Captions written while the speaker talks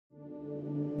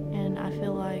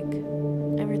feel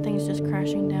like everything's just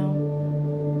crashing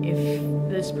down. If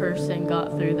this person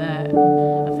got through that,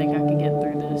 I think I could get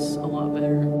through this a lot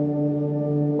better.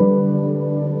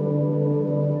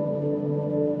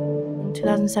 In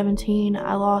 2017,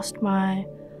 I lost my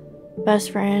best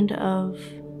friend of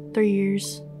 3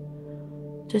 years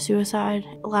to suicide.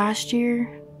 Last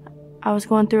year, I was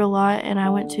going through a lot, and I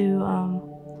went to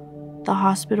the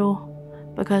hospital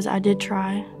because I did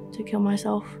try to kill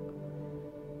myself.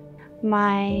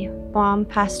 My mom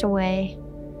passed away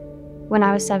when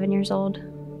I was 7 years old,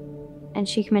 and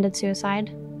she committed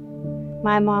suicide.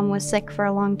 My mom was sick for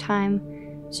a long time.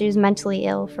 She was mentally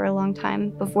ill for a long time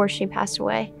before she passed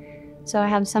away. So I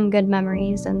have some good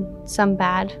memories and some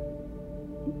bad.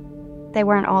 They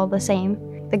weren't all the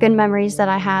same. The good memories that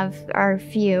I have are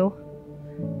few.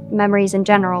 Memories in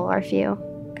general are few,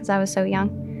 because I was so young.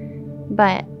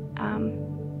 But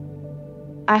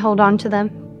I hold on to them,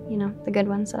 you know, the good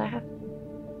ones that I have.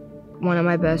 One of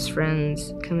my best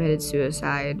friends committed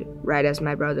suicide right as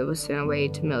my brother was sent away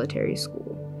to military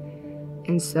school.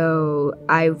 And so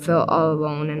I felt all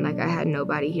alone and like I had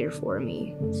nobody here for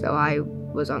me. So I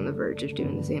was on the verge of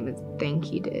doing the same thing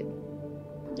he did.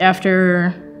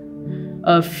 After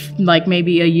like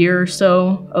maybe a year or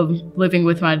so of living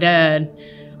with my dad,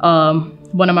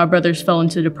 one of my brothers fell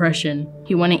into depression.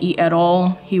 He wouldn't eat at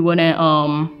all. He wouldn't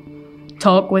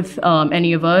talk with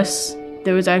any of us.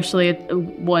 There was actually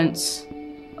once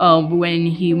when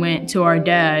he went to our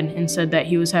dad and said that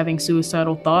he was having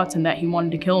suicidal thoughts and that he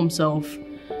wanted to kill himself.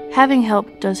 Having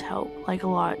help does help, like a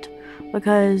lot,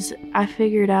 because I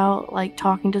figured out like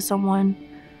talking to someone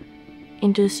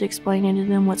and just explaining to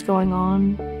them what's going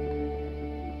on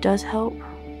does help.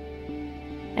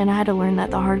 And I had to learn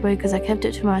that the hard way because I kept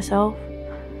it to myself.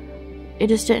 It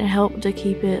just didn't help to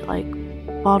keep it like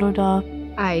bottled up.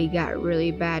 I got really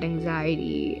bad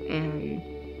anxiety and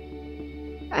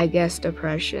I guess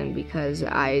depression because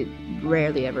I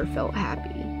rarely ever felt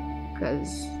happy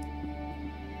because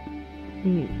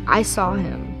I saw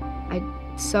him.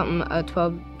 Something a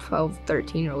 12,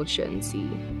 13-year-old shouldn't see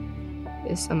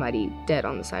is somebody dead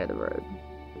on the side of the road.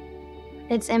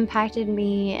 It's impacted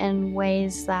me in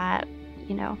ways that,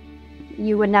 you know,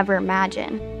 you would never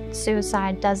imagine.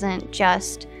 Suicide doesn't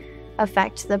just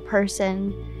affect the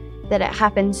person that it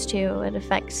happens to, it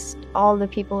affects all the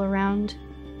people around.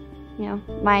 You know,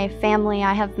 my family,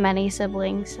 I have many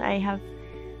siblings.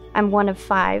 I'm one of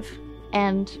 5,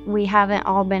 and we haven't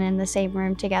all been in the same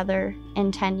room together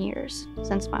in 10 years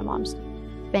since my mom's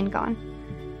been gone.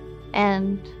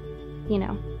 And, you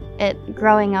know,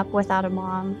 growing up without a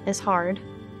mom is hard.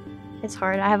 It's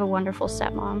hard. I have a wonderful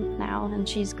stepmom now, and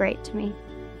she's great to me.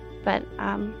 But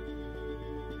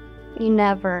you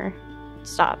never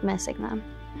stop missing them,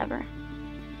 ever.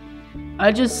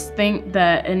 I just think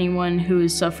that anyone who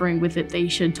is suffering with it, they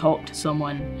should talk to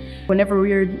someone. Whenever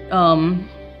we were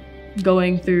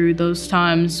going through those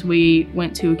times, we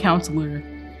went to a counselor.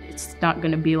 It's not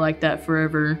going to be like that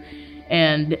forever.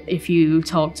 And if you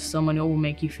talk to someone, it will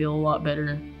make you feel a lot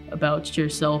better about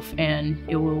yourself, and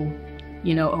it will,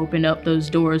 you know, open up those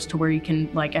doors to where you can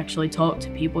like actually talk to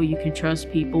people, you can trust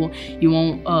people, you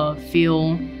won't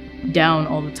feel down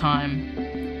all the time.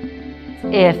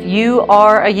 If you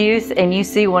are a youth and you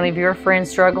see one of your friends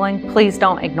struggling, please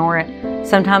don't ignore it.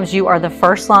 Sometimes you are the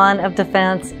first line of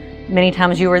defense. Many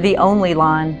times you are the only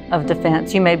line of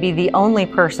defense. You may be the only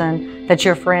person that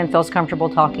your friend feels comfortable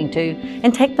talking to,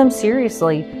 and take them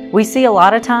seriously. We see a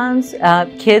lot of times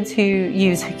kids who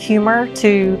use humor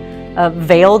to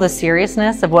veil the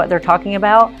seriousness of what they're talking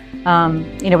about.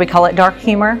 You know, we call it dark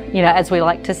humor, you know, as we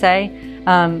like to say.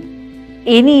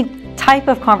 Any type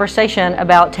of conversation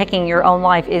about taking your own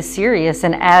life is serious,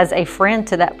 and as a friend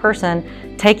to that person,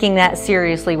 taking that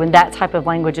seriously when that type of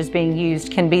language is being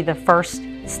used can be the first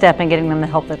step in getting them the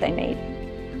help that they need.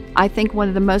 I think one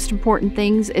of the most important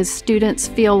things is students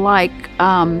feel like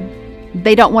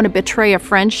they don't want to betray a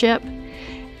friendship,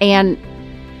 and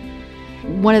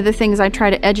one of the things I try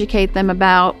to educate them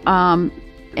about,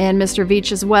 and Mr.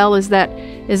 Veach as well, is that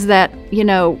you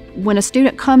know, when a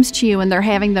student comes to you and they're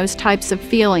having those types of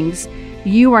feelings,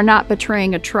 you are not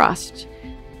betraying a trust.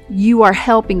 You are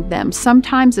helping them.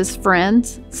 Sometimes as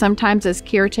friends, sometimes as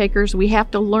caretakers, we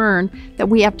have to learn that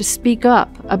we have to speak up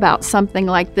about something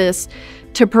like this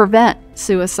to prevent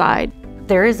suicide.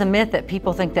 There is a myth that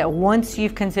people think that once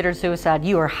you've considered suicide,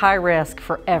 you are high risk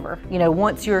forever. You know,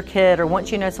 once you're a kid or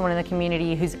once you know someone in the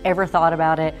community who's ever thought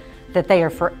about it, that they are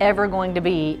forever going to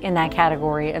be in that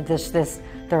category of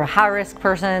they're a high risk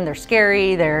person, they're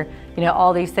scary, they're, you know,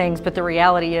 all these things. But the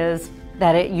reality is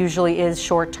that it usually is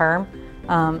short term,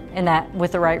 and that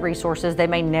with the right resources, they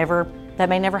may never that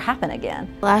may never happen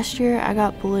again. Last year I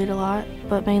got bullied a lot,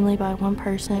 but mainly by one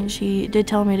person. She did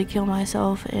tell me to kill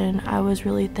myself, and I was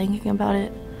really thinking about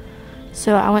it.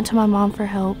 So I went to my mom for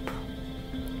help,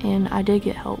 and I did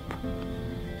get help.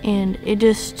 And it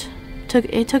just took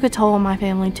a toll on my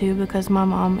family too, because my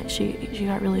mom, she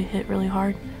got hit really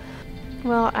hard.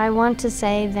 Well, I want to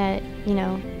say that,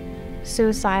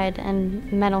 suicide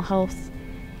and mental health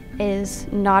is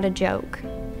not a joke.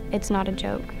 It's not a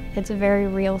joke. It's a very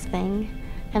real thing,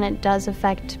 and it does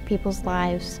affect people's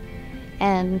lives.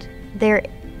 And there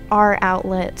are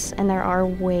outlets and there are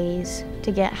ways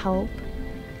to get help.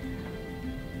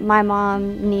 My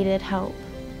mom needed help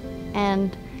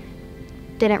and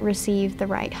didn't receive the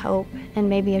right help, and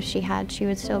maybe if she had, she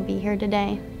would still be here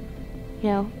today.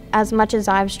 As much as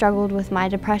I've struggled with my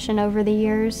depression over the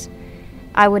years,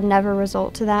 I would never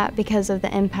resort to that because of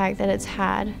the impact that it's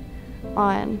had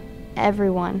on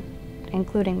everyone,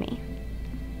 including me.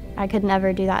 I could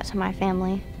never do that to my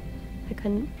family. I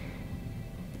couldn't.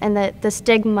 And the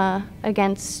stigma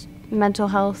against mental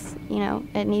health,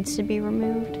 it needs to be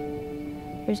removed.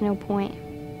 There's no point.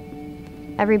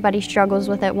 Everybody struggles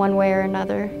with it one way or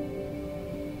another.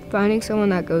 Finding someone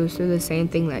that goes through the same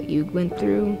thing that you went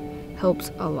through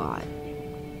helps a lot,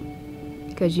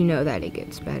 because you know that it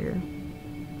gets better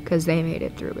because they made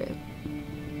it through it.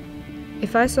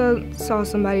 If I saw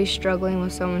somebody struggling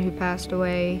with someone who passed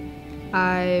away,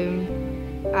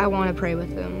 I want to pray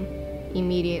with them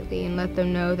immediately and let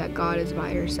them know that God is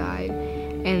by their side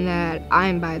and that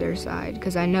I'm by their side,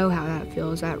 because I know how that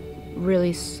feels. That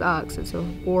really sucks. It's a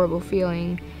horrible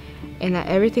feeling, and that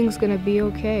everything's going to be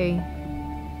okay.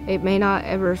 It may not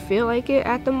ever feel like it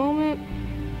at the moment,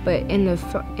 but in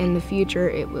the future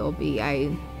it will be.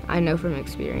 I know from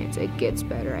experience it gets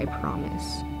better, I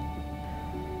promise.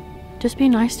 Just be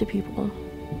nice to people.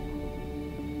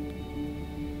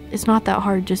 It's not that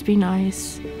hard, just be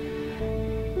nice.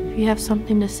 If you have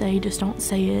something to say, just don't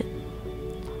say it.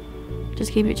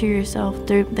 Just keep it to yourself.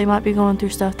 They might be going through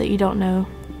stuff that you don't know.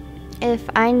 If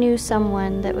I knew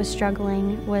someone that was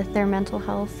struggling with their mental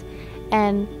health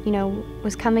and,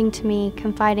 was coming to me,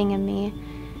 confiding in me,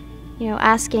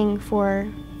 asking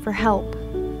for help,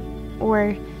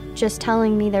 or just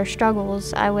telling me their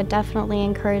struggles, I would definitely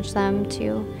encourage them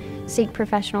to seek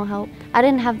professional help. I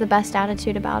didn't have the best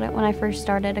attitude about it when I first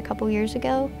started a couple years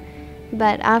ago,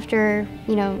 but after,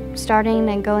 starting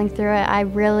and going through it, I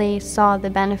really saw the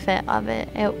benefit of it.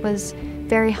 It was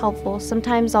very helpful.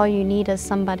 Sometimes all you need is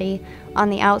somebody on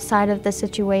the outside of the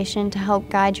situation to help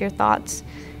guide your thoughts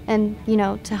and,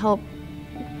 to help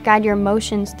guide your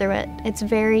emotions through it. It's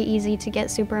very easy to get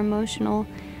super emotional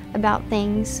about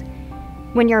things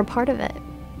when you're a part of it,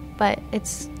 but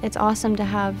it's awesome to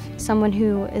have someone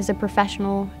who is a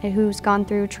professional, who's gone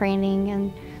through training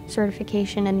and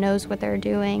certification and knows what they're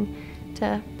doing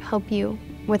to help you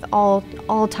with all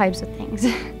types of things.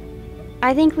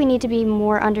 I think we need to be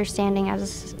more understanding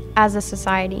as a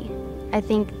society. I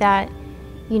think that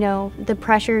the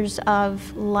pressures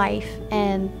of life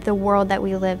and the world that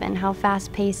we live in, how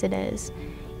fast-paced it is.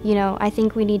 I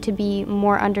think we need to be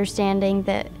more understanding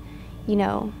that,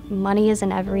 money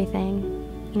isn't everything.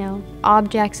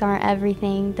 Objects aren't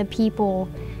everything. The people,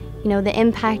 the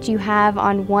impact you have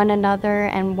on one another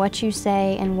and what you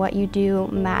say and what you do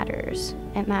matters.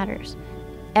 It matters.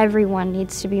 Everyone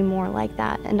needs to be more like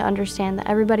that and to understand that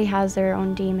everybody has their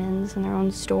own demons and their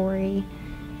own story,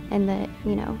 and that,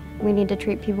 we need to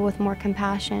treat people with more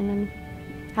compassion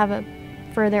and have a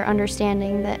further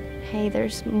understanding that, hey,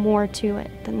 there's more to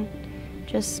it than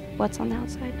just what's on the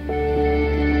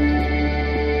outside.